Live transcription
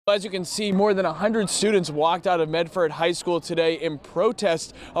As you can see, more than 100 students walked out of Medford High School today in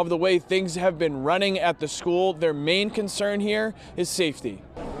protest of the way things have been running at the school. Their main concern here is safety.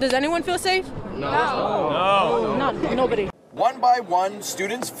 Does anyone feel safe? No. Nobody. One by one,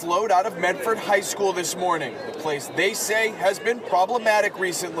 students flowed out of Medford High School this morning, the place they say has been problematic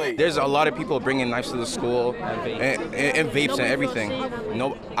recently. There's a lot of people bringing knives to the school and vapes and everything.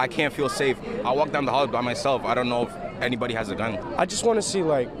 No, I can't feel safe. I walk down the hall by myself. I don't know if anybody has a gun. I just want to see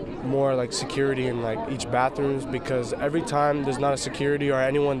more security in each bathrooms, because every time there's not a security or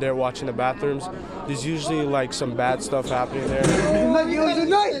anyone there watching the bathrooms, there's usually some bad stuff happening there.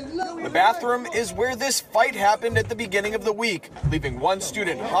 The bathroom is where this fight happened at the beginning of the week, leaving one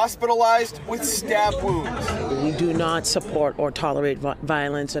student hospitalized with stab wounds. We do not support or tolerate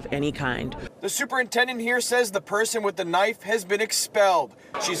violence of any kind. The superintendent here says the person with the knife has been expelled.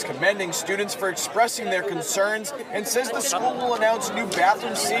 She's commending students for expressing their concerns and says the school will announce new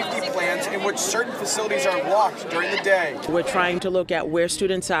bathroom safety plans in which certain facilities are locked during the day. We're trying to look at where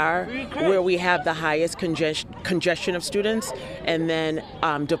students are, where we have the highest congestion of students, and then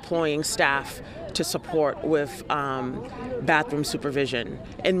deploying staff to support with bathroom supervision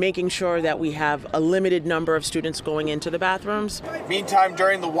and making sure that we have a limited number of students going into the bathrooms. Meantime,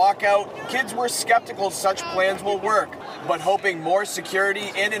 during the walkout, kids were skeptical such plans will work, but hoping more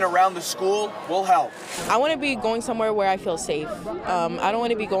security in and around the school will help. I want to be going somewhere where I feel safe. I don't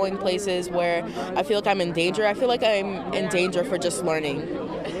want to be going places where I feel like I'm in danger. I feel like I'm in danger for just learning.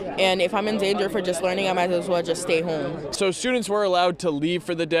 And if I'm in danger for just learning, I might as well just stay home. So students were allowed to leave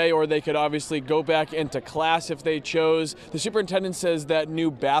for the day, or they could obviously go back into class if they chose. The superintendent says that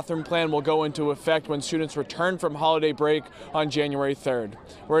new bathroom plan will go into effect when students return from holiday break on January 3rd.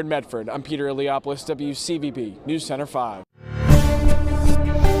 We're in Medford. I'm Peter Iliopoulos, WCVB News Center 5.